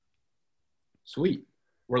Sweet.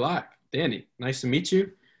 We're live. Danny, nice to meet you.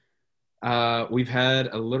 We've had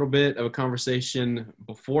a little bit of a conversation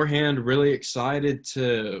beforehand. Really excited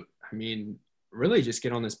to, really just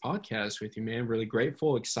get on this podcast with you, man. Really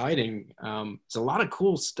grateful, exciting. It's a lot of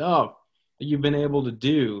cool stuff that you've been able to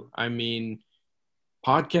do.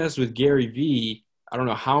 Podcast with Gary V. I don't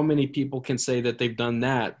know how many people can say that they've done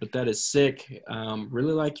that, but that is sick.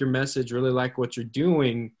 Really like your message, really like what you're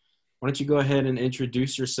doing. Why don't you go ahead and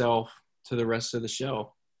introduce yourself to the rest of the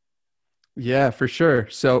show? Yeah, for sure.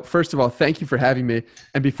 So first of all, thank you for having me.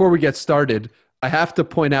 And before we get started, I have to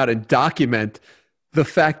point out and document the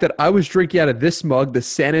fact that I was drinking out of this mug, the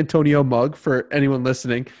San Antonio mug for anyone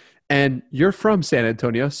listening, and you're from San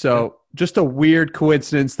Antonio. So just a weird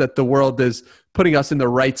coincidence that the world is putting us in the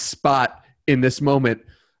right spot in this moment.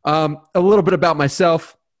 A little bit about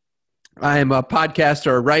myself. I am a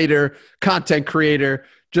podcaster, a writer, content creator,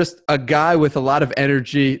 just a guy with a lot of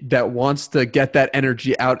energy that wants to get that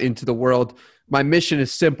energy out into the world. My mission is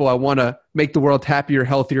simple. I want to make the world happier,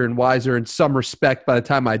 healthier, and wiser in some respect by the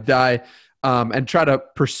time I die, and try to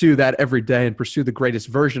pursue that every day and pursue the greatest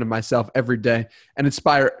version of myself every day and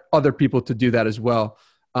inspire other people to do that as well.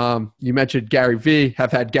 You mentioned Gary V.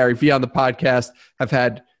 Have had Gary V on the podcast, have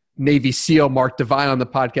had Navy SEAL Mark Devine on the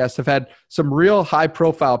podcast, have had some real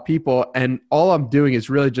high-profile people, and all I'm doing is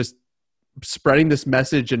really just spreading this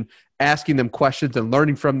message and asking them questions and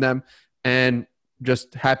learning from them, and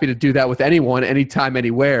just happy to do that with anyone, anytime,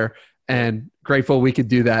 anywhere, and grateful we could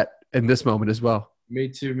do that in this moment as well. Me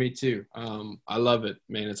too. I love it,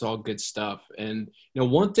 man. It's all good stuff. And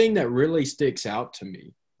one thing that really sticks out to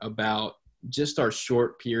me about just our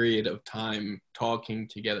short period of time talking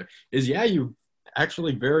together is, you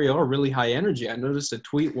actually are really high energy. I noticed a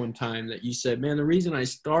tweet one time that you said, man, the reason I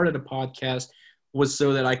started a podcast was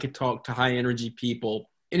so that I could talk to high energy people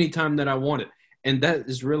anytime that I wanted. And that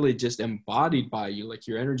is really just embodied by you. Like,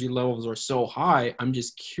 your energy levels are so high. I'm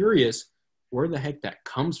just curious where the heck that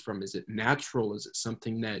comes from. Is it natural? Is it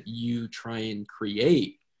something that you try and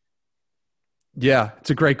create? Yeah, it's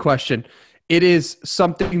a great question. It is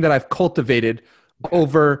something that I've cultivated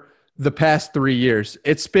over the past 3 years.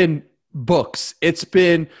 It's been books. It's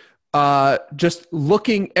been just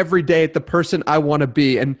looking every day at the person I want to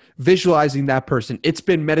be and visualizing that person. It's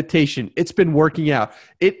been meditation. It's been working out.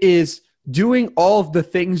 It is doing all of the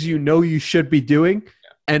things you should be doing,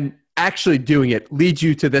 and actually doing it leads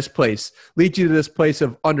you to this place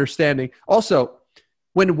of understanding. Also,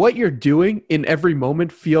 when what you're doing in every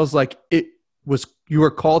moment feels like you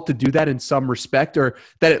were called to do that in some respect, or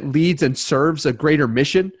that it leads and serves a greater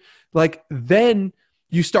mission, then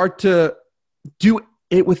you start to do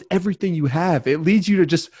it with everything you have. It leads you to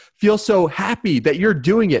just feel so happy that you're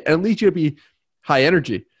doing it, and it leads you to be high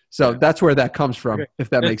energy. So that's where that comes from, if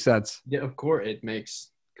that makes sense. Yeah, of course. It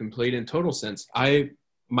makes complete and total sense. I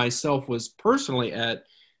myself was personally at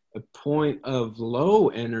a point of low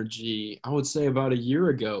energy, I would say about a year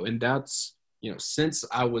ago. And that's, since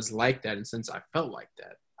I was like that and since I felt like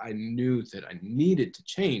that, I knew that I needed to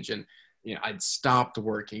change. And I'd stopped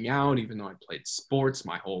working out, even though I played sports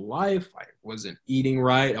my whole life. I wasn't eating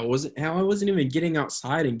right. I wasn't even getting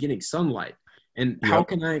outside and getting sunlight. And how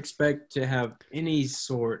can I expect to have any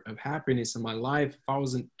sort of happiness in my life if I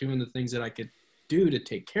wasn't doing the things that I could do to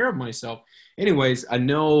take care of myself? Anyways, I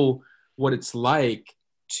know what it's like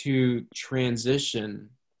to transition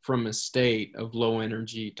from a state of low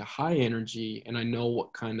energy to high energy. And I know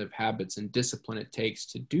what kind of habits and discipline it takes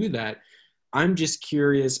to do that. I'm just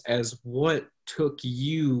curious as what took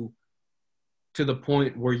you to the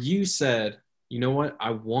point where you said, you know what,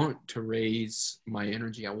 I want to raise my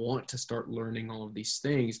energy. I want to start learning all of these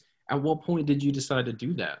things. At what point did you decide to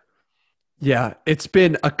do that? Yeah, it's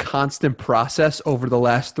been a constant process over the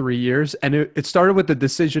last 3 years. And it started with the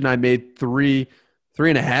decision I made three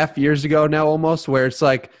and a half years ago now almost, where it's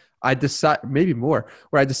like I decided, maybe more,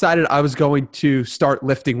 where I decided I was going to start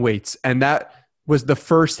lifting weights. And that was the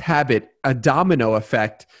first habit, a domino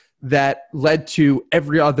effect that led to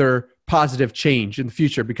every other positive change in the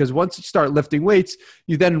future. Because once you start lifting weights,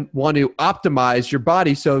 you then want to optimize your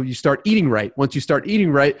body. So you start eating right. Once you start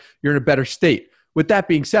eating right, you're in a better state. With that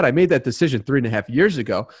being said, I made that decision 3.5 years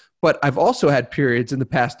ago, but I've also had periods in the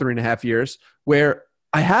past 3.5 years where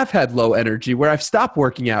I have had low energy, where I've stopped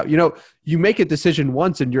working out. You make a decision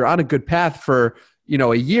once and you're on a good path for,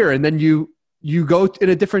 a year, and then you go in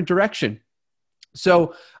a different direction.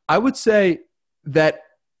 So I would say that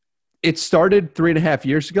it started 3.5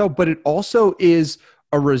 years ago, but it also is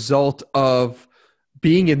a result of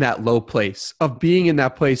being in that low place, of being in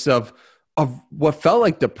that place of what felt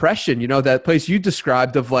like depression, that place you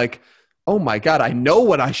described of like, oh my God, I know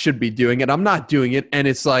what I should be doing and I'm not doing it. And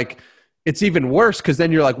it's like, it's even worse because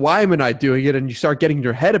then you're like, why am I not doing it? And you start getting in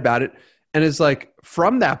your head about it. And it's like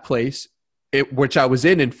from that place, which I was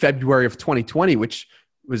in February of 2020, which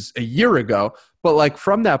was a year ago. But like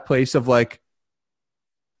from that place of like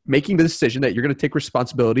making the decision that you're going to take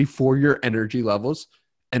responsibility for your energy levels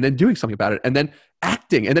and then doing something about it and then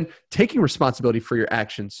acting and then taking responsibility for your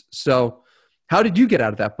actions. So how did you get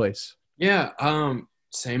out of that place? Yeah.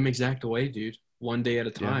 Same exact way, dude. One day at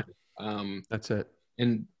a Yeah, time. that's it.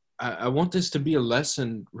 And I want this to be a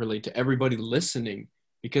lesson really to everybody listening,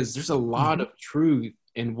 because there's a lot Mm-hmm. of truth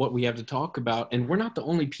in what we have to talk about. And we're not the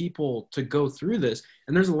only people to go through this.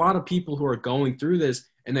 And there's a lot of people who are going through this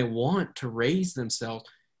and they want to raise themselves.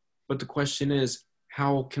 But the question is,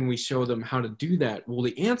 how can we show them how to do that? Well,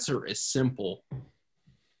 the answer is simple.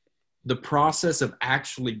 The process of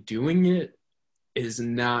actually doing it is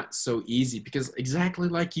not so easy, because exactly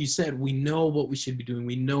like you said, we know what we should be doing.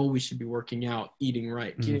 We know we should be working out, eating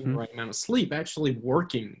right, getting the Mm-hmm. right amount of sleep, actually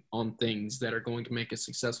working on things that are going to make us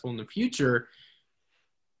successful in the future.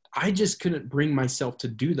 I just couldn't bring myself to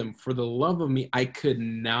do them. For the love of me, I could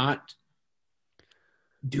not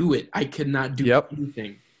do it. I could not do Yep.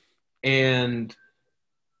 anything. And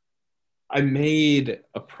I made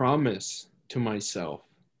a promise to myself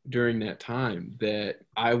during that time that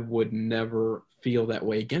I would never feel that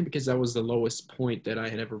way again, because that was the lowest point that I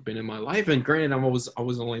had ever been in my life. And granted, I was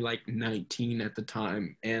only like 19 at the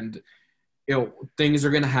time, and things are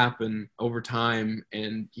gonna happen over time,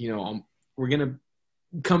 and we're gonna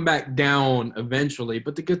come back down eventually.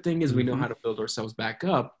 But the good thing is we know Mm-hmm. how to build ourselves back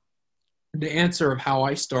up. The answer of how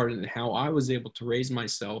I started and how I was able to raise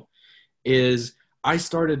myself is I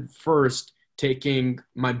started first taking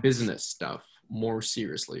my business stuff more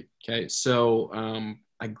seriously. Okay. So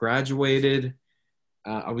I graduated.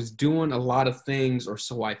 I was doing a lot of things, or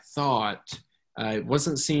so I thought. I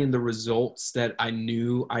wasn't seeing the results that I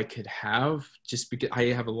knew I could have, just because I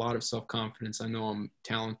have a lot of self-confidence. I know I'm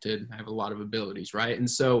talented. I have a lot of abilities, right? And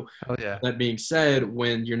so Oh yeah. that being said,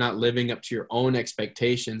 when you're not living up to your own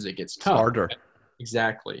expectations, it gets It's tough. harder.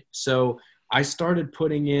 Exactly. So I started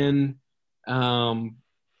putting in um,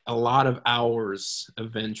 a lot of hours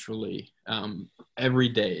eventually, every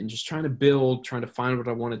day, and just trying to build, trying to find what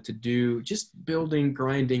I wanted to do, just building,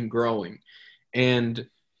 grinding, growing. And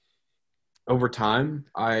over time,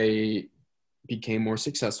 I became more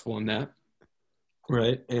successful in that.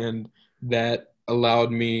 Right. And that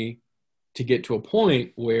allowed me to get to a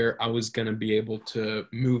point where I was going to be able to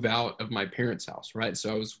move out of my parents' house, right?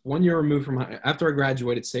 So I was 1 year removed from after I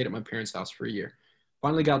graduated, stayed at my parents' house for a year.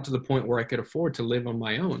 Finally got to the point where I could afford to live on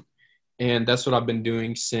my own. And that's what I've been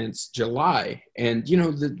doing since July. And,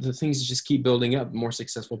 the things just keep building up. More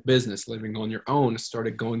successful business, living on your own.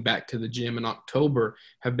 Started going back to the gym in October,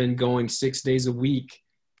 have been going 6 days a week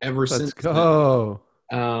ever Let's since then. go.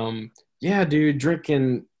 Yeah, dude,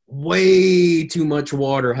 drinking way too much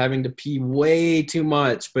water, having to pee way too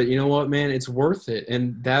much. But you know what, man? It's worth it.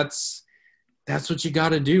 And that's what you got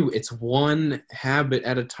to do. It's one habit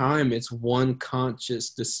at a time. It's one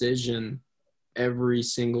conscious decision every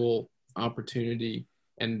single opportunity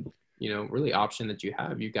and, really option that you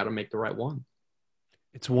have. You got to make the right one.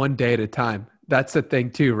 It's one day at a time. That's the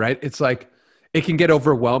thing too, right? It's like it can get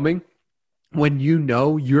overwhelming when you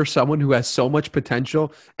know you're someone who has so much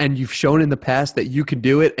potential and you've shown in the past that you can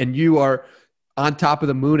do it and you are on top of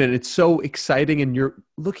the moon and it's so exciting and you're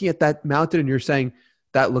looking at that mountain and you're saying,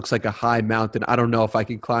 that looks like a high mountain. I don't know if I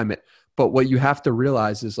can climb it. But what you have to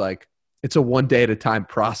realize is like, it's a one day at a time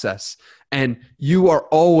process and you are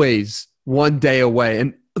always one day away.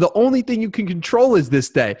 And the only thing you can control is this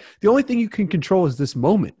day. The only thing you can control is this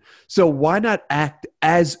moment. So why not act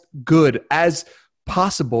as good as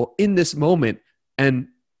possible in this moment and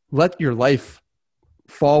let your life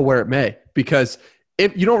fall where it may? Because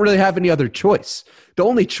if you don't really have any other choice, the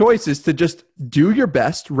only choice is to just do your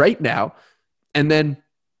best right now and then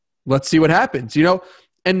let's see what happens,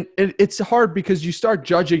 and it's hard because you start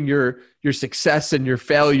judging your success and your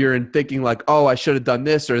failure and thinking like, oh, I should have done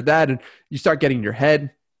this or that, and you start getting in your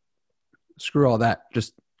head. Screw all that.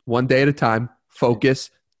 Just one day at a time, focus,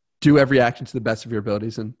 do every action to the best of your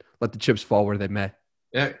abilities, and let the chips fall where they may.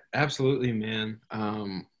 Yeah, absolutely, man.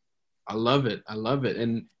 I love it. I love it.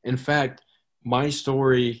 And in fact, my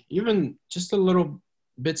story, even just a little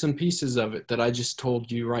bits and pieces of it that I just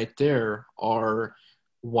told you right there, are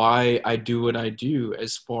why I do what I do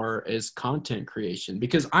as far as content creation.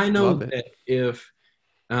 Because I know Love it.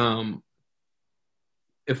 that um,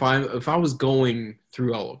 if I was going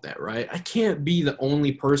through all of that, right, I can't be the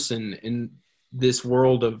only person in this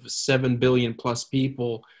world of 7 billion plus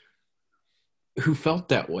people who felt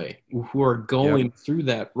that way, who are Yep. going through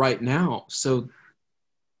that right now. So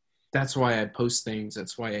that's why I post things.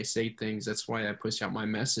 That's why I say things. That's why I push out my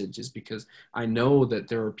message, is because I know that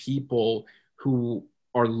there are people who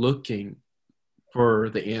are looking for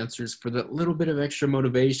the answers, for that little bit of extra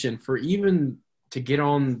motivation, for even to get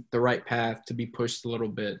on the right path, to be pushed a little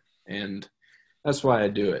bit. And that's why I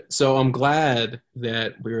do it. So I'm glad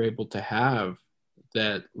that we were able to have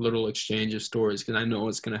that little exchange of stories, because I know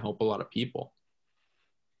it's going to help a lot of people.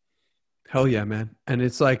 Hell yeah, man. And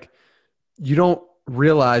it's like, you don't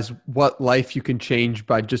realize what life you can change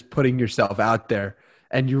by just putting yourself out there.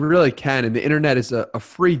 And you really can. And the internet is a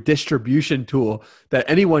free distribution tool that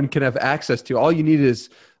anyone can have access to. All you need is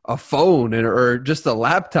a phone or just a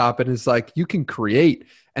laptop. And it's like, you can create,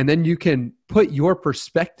 and then you can put your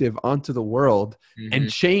perspective onto the world and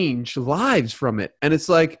change lives from it. And it's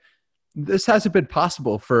like, this hasn't been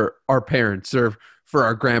possible for our parents or for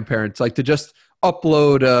our grandparents, like to just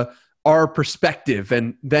upload our perspective,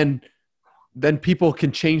 and then people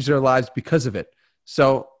can change their lives because of it.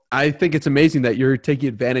 So I think it's amazing that you're taking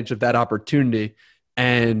advantage of that opportunity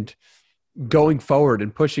and going forward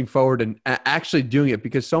and pushing forward and actually doing it,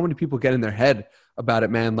 because so many people get in their head about it,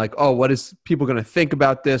 man. Like, oh, what is people going to think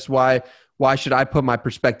about this? Why should I put my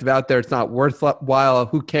perspective out there? It's not worthwhile.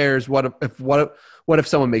 Who cares? What if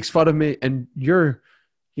someone makes fun of me? And you're,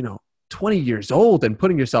 20 years old and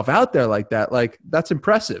putting yourself out there like that, like that's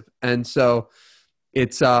impressive. And so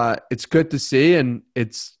it's good to see. And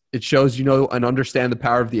it shows, and understand the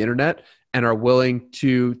power of the internet and are willing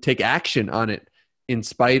to take action on it in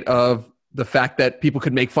spite of the fact that people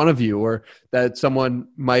could make fun of you or that someone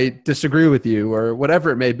might disagree with you or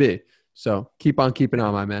whatever it may be. So keep on keeping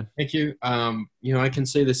on, my man. Thank you. I can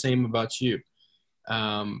say the same about you.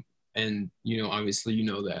 And, obviously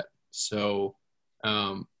that. So,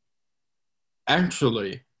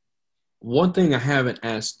 actually, one thing I haven't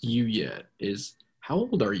asked you yet is, how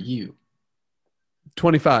old are you?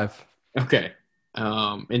 25. Okay.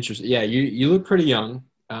 Interesting. Yeah, you look pretty young.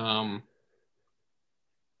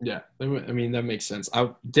 Yeah, I mean, that makes sense.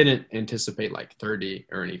 I didn't anticipate like 30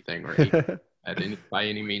 or anything, or 80 by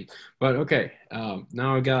any means. But okay,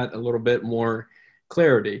 now I got a little bit more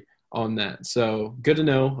clarity on that. So good to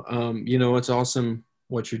know. It's awesome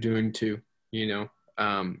what you're doing too.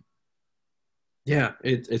 Yeah,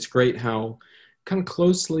 it's great how kind of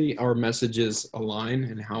closely our messages align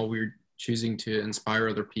and how we're choosing to inspire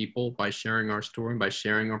other people by sharing our story and by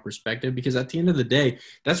sharing our perspective. Because at the end of the day,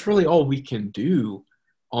 that's really all we can do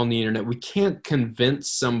on the internet. We can't convince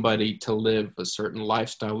somebody to live a certain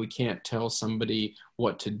lifestyle. We can't tell somebody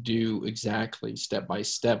what to do exactly step by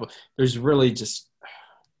step. There's really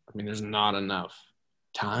there's not enough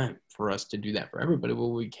time for us to do that for everybody.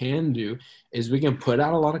 What we can do is we can put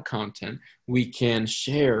out a lot of content. We can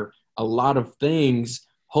share a lot of things,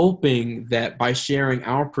 hoping that by sharing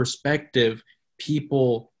our perspective,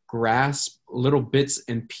 people grasp little bits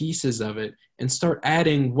and pieces of it and start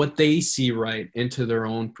adding what they see right into their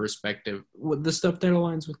own perspective, the stuff that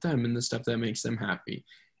aligns with them and the stuff that makes them happy.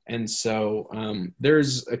 And so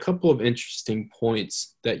there's a couple of interesting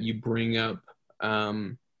points that you bring up.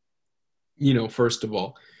 First of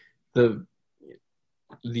all, the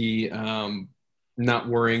not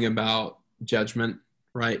worrying about judgment,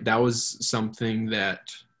 right? That was something that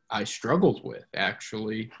I struggled with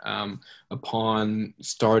actually upon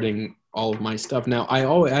starting all of my stuff. Now, I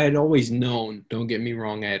had always known, don't get me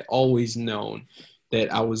wrong, I had always known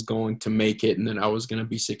that I was going to make it and that I was going to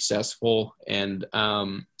be successful. And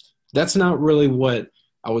that's not really what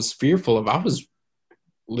I was fearful of. I was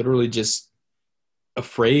literally just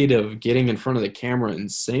afraid of getting in front of the camera and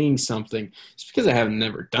saying something just because I have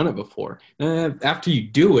never done it before. After you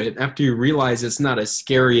do it, after you realize it's not as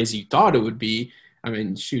scary as you thought it would be, I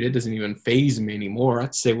mean, shoot, it doesn't even faze me anymore.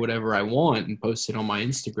 I'd say whatever I want and post it on my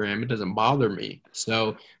Instagram. It doesn't bother me.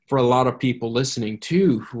 So for a lot of people listening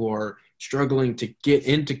too, who are struggling to get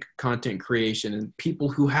into content creation, and people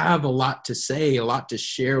who have a lot to say, a lot to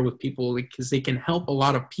share with people because they can help a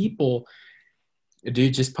lot of people,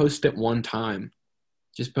 dude, just post it one time.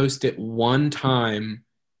 Just post it one time,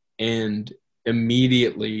 and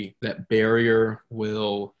immediately that barrier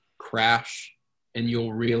will crash and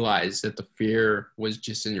you'll realize that the fear was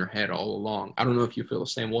just in your head all along. I don't know if you feel the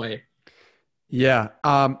same way. Yeah.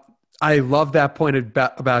 I love that point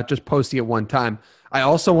about just posting it one time. I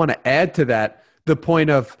also want to add to that the point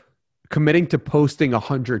of committing to posting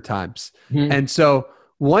 100 times. Mm-hmm. And so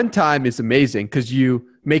one time is amazing because you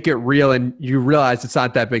make it real and you realize it's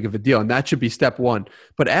not that big of a deal. And that should be step one.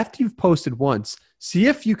 But after you've posted once, see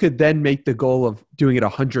if you could then make the goal of doing it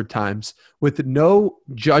 100 times with no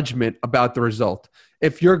judgment about the result.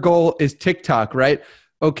 If your goal is TikTok, right?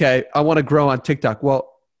 Okay, I want to grow on TikTok.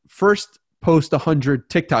 Well, first post 100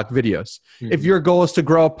 TikTok videos. Mm-hmm. If your goal is to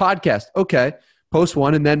grow a podcast, okay, post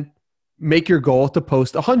one and then make your goal to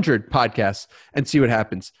post 100 podcasts and see what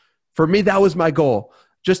happens. For me, that was my goal.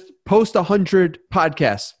 Just post 100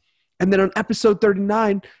 podcasts. And then on episode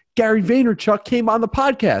 39, Gary Vaynerchuk came on the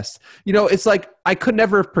podcast. You know, it's like I could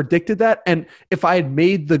never have predicted that. And if I had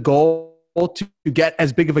made the goal to get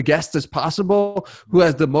as big of a guest as possible, who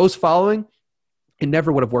has the most following, it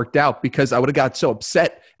never would have worked out because I would have got so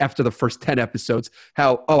upset after the first 10 episodes,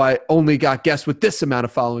 how, oh, I only got guests with this amount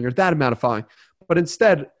of following or that amount of following. But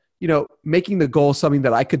instead, you know, making the goal something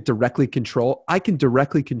that I could directly control, I can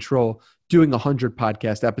directly control doing 100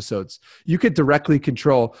 podcast episodes. You could directly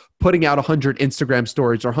control putting out 100 Instagram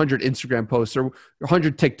stories or 100 Instagram posts or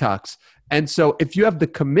 100 TikToks. And so if you have the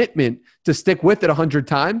commitment to stick with it 100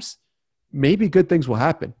 times, maybe good things will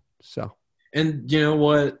happen. So, and you know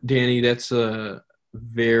what, Danny, that's a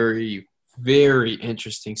very, very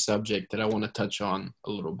interesting subject that I want to touch on a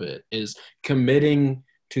little bit, is committing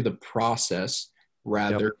to the process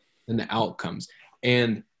rather than the outcomes.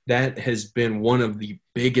 And that has been one of the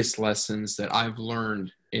biggest lessons that I've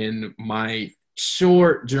learned in my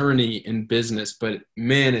short journey in business. But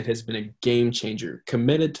man, it has been a game changer.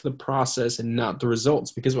 Committed to the process and not the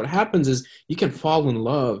results. Because what happens is you can fall in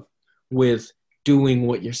love with doing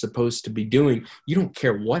what you're supposed to be doing. You don't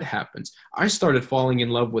care what happens. I started falling in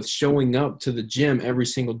love with showing up to the gym every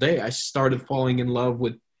single day. I started falling in love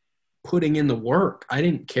with putting in the work. I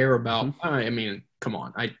didn't care about, I mean, come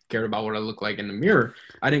on. I cared about what I look like in the mirror.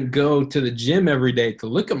 I didn't go to the gym every day to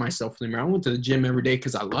look at myself in the mirror. I went to the gym every day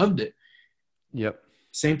because I loved it. Yep.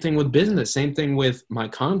 Same thing with business. Same thing with my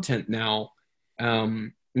content now.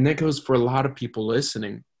 And that goes for a lot of people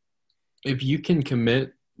listening. If you can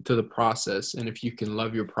commit to the process and if you can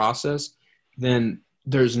love your process, then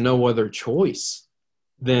there's no other choice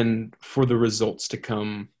than for the results to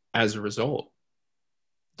come as a result.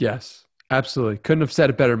 Yes, absolutely. Couldn't have said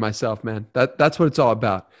it better myself, man. That's what it's all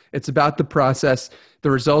about. It's about the process. The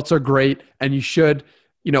results are great, and you should,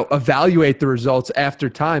 you know, evaluate the results after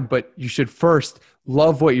time, but you should first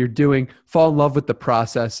love what you're doing, fall in love with the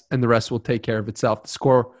process, and the rest will take care of itself. The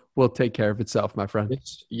score will take care of itself, my friend.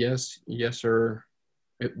 Yes, sir.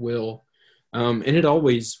 It will. And it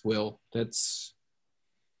always will. That's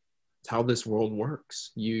how this world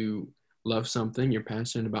works. You love something, you're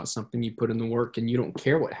passionate about something, you put in the work, and you don't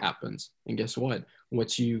care what happens. And guess what?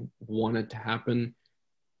 What you wanted to happen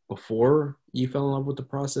before you fell in love with the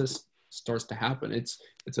process starts to happen. It's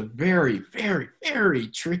a very, very, very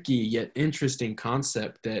tricky yet interesting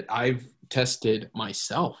concept that I've tested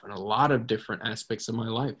myself in a lot of different aspects of my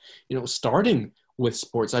life. You know, starting with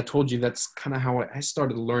sports, I told you that's kind of how I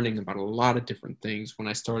started learning about a lot of different things when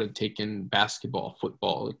I started taking basketball,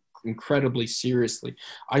 football incredibly seriously.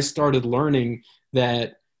 I started learning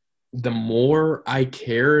that the more I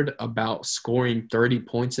cared about scoring 30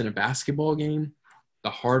 points in a basketball game,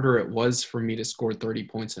 the harder it was for me to score 30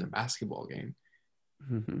 points in a basketball game.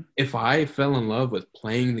 Mm-hmm. If I fell in love with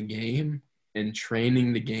playing the game and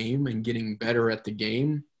training the game and getting better at the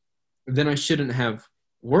game, then I shouldn't have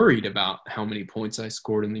worried about how many points I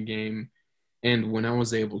scored in the game. And when I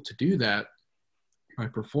was able to do that, my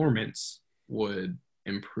performance would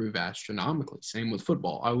improve astronomically. Same with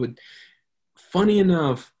football. I would, funny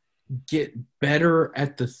enough, get better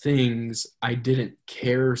at the things I didn't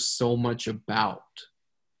care so much about.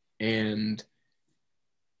 And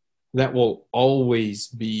that will always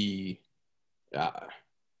be,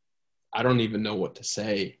 I don't even know what to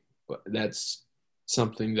say, but that's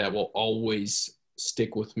something that will always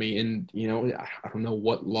stick with me. And, you know, I don't know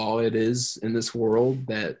what law it is in this world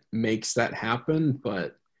that makes that happen,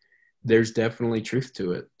 but there's definitely truth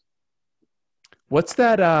to it. What's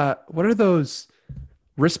that? What are those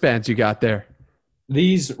wristbands you got there?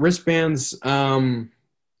 These wristbands,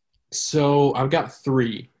 so I've got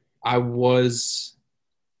 3. I was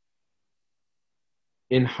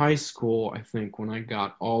in high school, I think, when I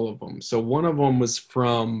got all of them. So one of them was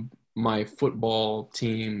from my football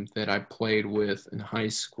team that I played with in high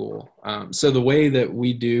school. So the way that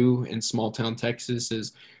we do in small town Texas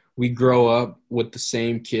is we grow up with the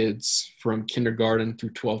same kids from kindergarten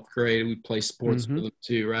through 12th grade. We play sports with them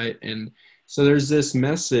too, right? And so there's this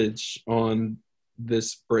message on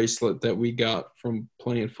this bracelet that we got from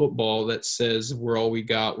playing football that says we're all we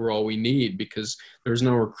got, we're all we need, because there's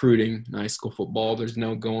no recruiting in high school football. There's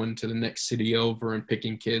no going to the next city over and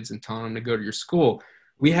picking kids and telling them to go to your school.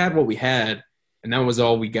 We had what we had, and that was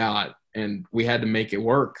all we got, and we had to make it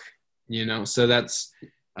work, you know? So that's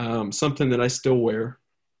something that I still wear.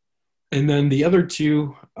 And then the other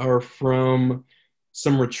 2 are from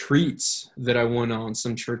some retreats that I went on,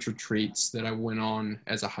 some church retreats that I went on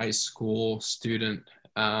as a high school student.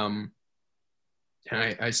 And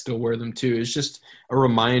I still wear them too. It's just a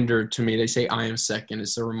reminder to me. They say I am second.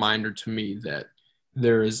 It's a reminder to me that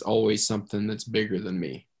there is always something that's bigger than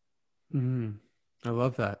me. Mm, I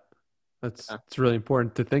love that. That's Yeah. it's really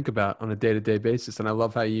important to think about on a day-to-day basis. And I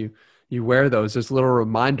love how you wear those as little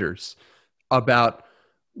reminders about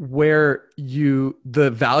where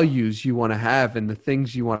the values you want to have and the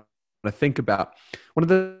things you want to think about. One of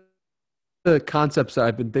the concepts that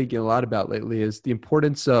I've been thinking a lot about lately is the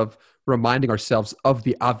importance of reminding ourselves of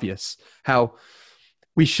the obvious, how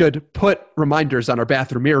we should put reminders on our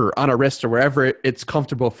bathroom mirror, on our wrist, or wherever it's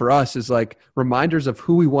comfortable for us, is like reminders of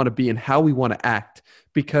who we want to be and how we want to act.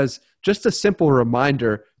 Because just a simple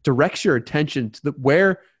reminder directs your attention to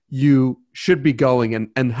where you should be going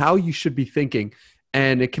and how you should be thinking.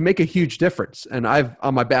 And it can make a huge difference. And I've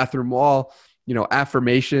on my bathroom wall,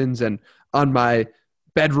 affirmations, and on my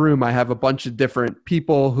bedroom, I have a bunch of different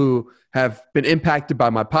people who have been impacted by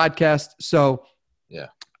my podcast. So Yeah.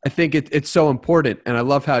 I think it's so important, and I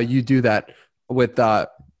love how you do that with on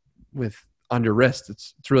your wrist.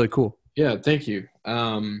 It's really cool. Yeah. Thank you.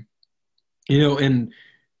 And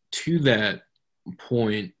to that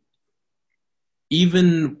point,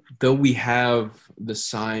 even though we have the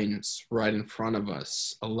signs right in front of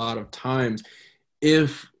us, a lot of times,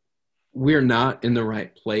 if we're not in the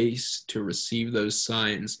right place to receive those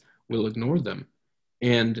signs, we'll ignore them.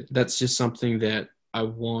 And that's just something that I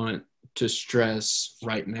want to stress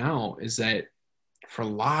right now, is that for a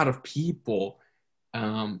lot of people,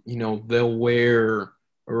 they'll wear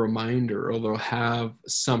a reminder, or they'll have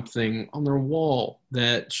something on their wall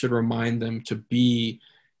that should remind them to be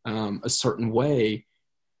a certain way,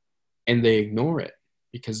 and they ignore it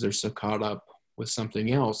because they're so caught up with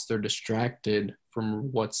something else. They're distracted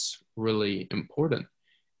from what's really important.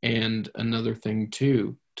 And another thing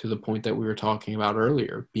too, to the point that we were talking about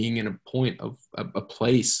earlier, being in a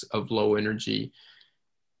place of low energy,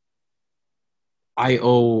 I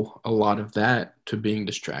owe a lot of that to being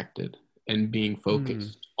distracted and being Mm,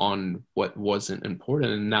 focused on what wasn't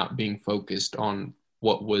important, and not being focused on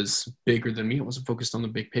what was bigger than me. I wasn't focused on the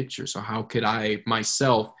big picture. So how could I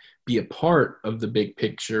myself be a part of the big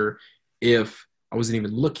picture if I wasn't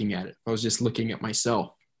even looking at it? I was just looking at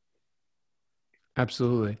myself.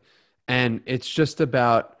 absolutely. And it's just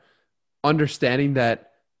about understanding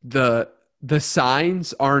that the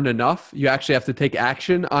signs aren't enough. You actually have to take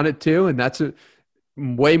action on it too, and that's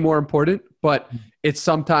way more important. But it's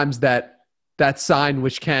sometimes that sign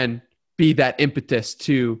which can be that impetus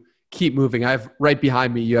to keep moving. I have right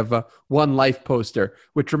behind me, you have a one life poster,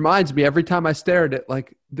 which reminds me every time I stare at it,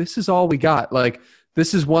 like, this is all we got. Like,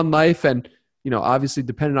 this is one life. And, obviously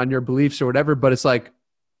depending on your beliefs or whatever, but it's like,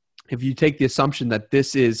 if you take the assumption that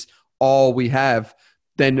this is all we have,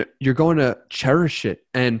 then you're going to cherish it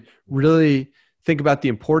and really think about the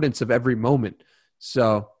importance of every moment.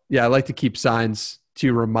 So, yeah, I like to keep signs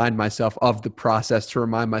to remind myself of the process, to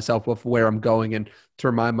remind myself of where I'm going, and to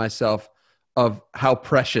remind myself of how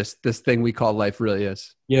precious this thing we call life really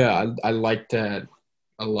is. Yeah, I like that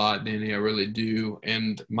a lot, Danny. I really do.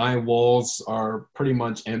 And my walls are pretty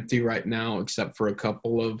much empty right now, except for a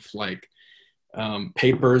couple of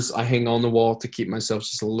papers I hang on the wall to keep myself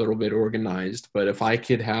just a little bit organized. But if I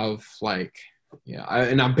could have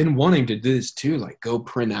and I've been wanting to do this too, like go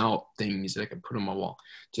print out things that I could put on my wall.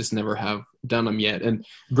 Just never have done them yet. And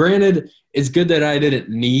granted, it's good that I didn't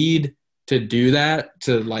need to do that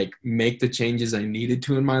to make the changes I needed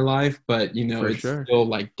to in my life. But For it's sure. still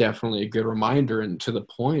definitely a good reminder, and to the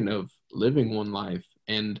point of living one life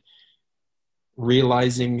and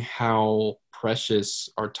realizing how precious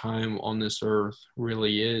our time on this earth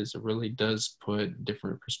really is. It really does put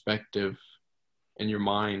different perspective in your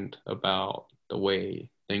mind about the way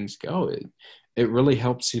things go. It really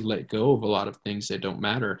helps you let go of a lot of things that don't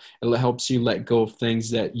matter. It helps you let go of things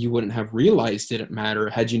that you wouldn't have realized didn't matter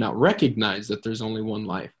had you not recognized that there's only one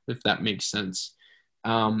life, if that makes sense.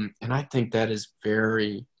 And I think that is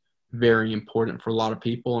very, very important for a lot of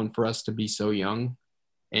people, and for us to be so young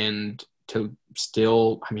and to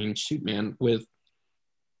still, I mean, shoot, man, with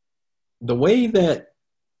the way that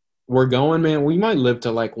we're going, man, we might live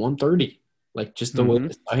to 130. Just the way Mm-hmm.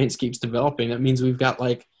 the science keeps developing, that means we've got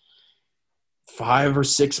 5 or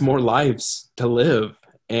 6 more lives to live.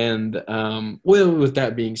 And well, with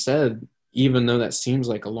that being said, even though that seems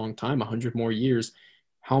like a long time, 100 more years,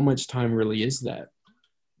 how much time really is that?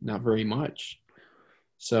 Not very much.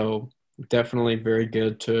 So definitely very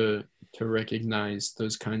good to recognize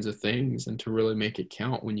those kinds of things and to really make it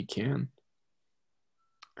count when you can.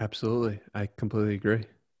 Absolutely. I completely agree.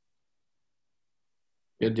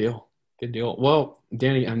 Good deal. Good deal. Well,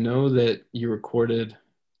 Danny, I know that you recorded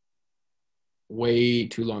way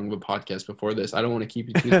too long of a podcast before this. I don't want to keep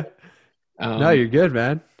you too. No, Um, you're good,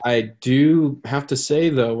 man. I do have to say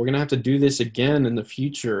though, we're gonna have to do this again in the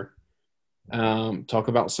future. Talk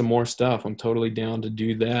about some more stuff. I'm totally down to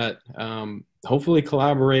do that. Hopefully,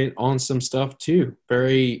 collaborate on some stuff too.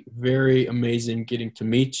 Very, very amazing getting to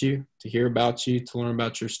meet you, to hear about you, to learn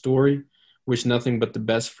about your story. Wish nothing but the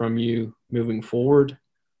best from you moving forward.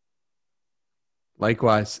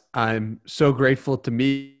 Likewise, I'm so grateful to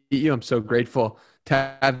meet you. I'm so grateful to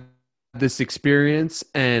have this experience,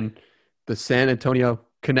 and the San Antonio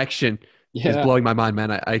connection is Yeah, blowing my mind,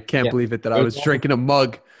 man. I can't yeah. believe it that I Goes was on. drinking a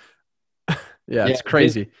mug. Yeah, Yeah, it's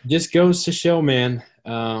crazy. just goes to show, man.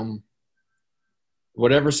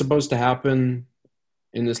 Whatever's supposed to happen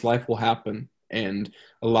in this life will happen. And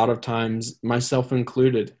a lot of times, myself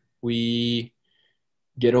included, we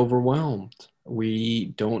get overwhelmed. We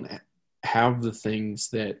don't have the things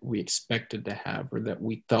that we expected to have or that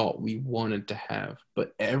we thought we wanted to have.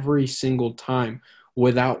 But every single time,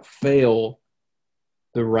 without fail,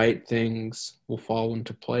 the right things will fall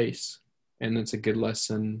into place. And it's a good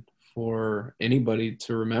lesson for anybody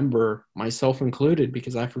to remember, myself included,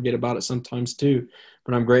 because I forget about it sometimes too.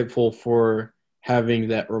 But I'm grateful for having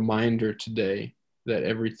that reminder today that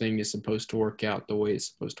everything is supposed to work out the way it's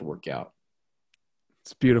supposed to work out.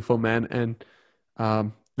 It's beautiful, man.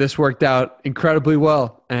 And this worked out incredibly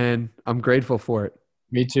well, and I'm grateful for it.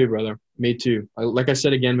 Me too, brother. Me too. Like I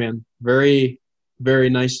said again, man, very, very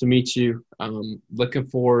nice to meet you. Looking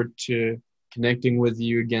forward to connecting with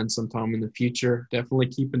you again sometime in the future. Definitely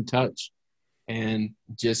keep in touch. And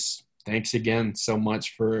just thanks again so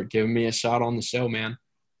much for giving me a shot on the show, man.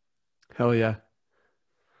 Hell yeah.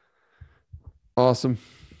 Awesome.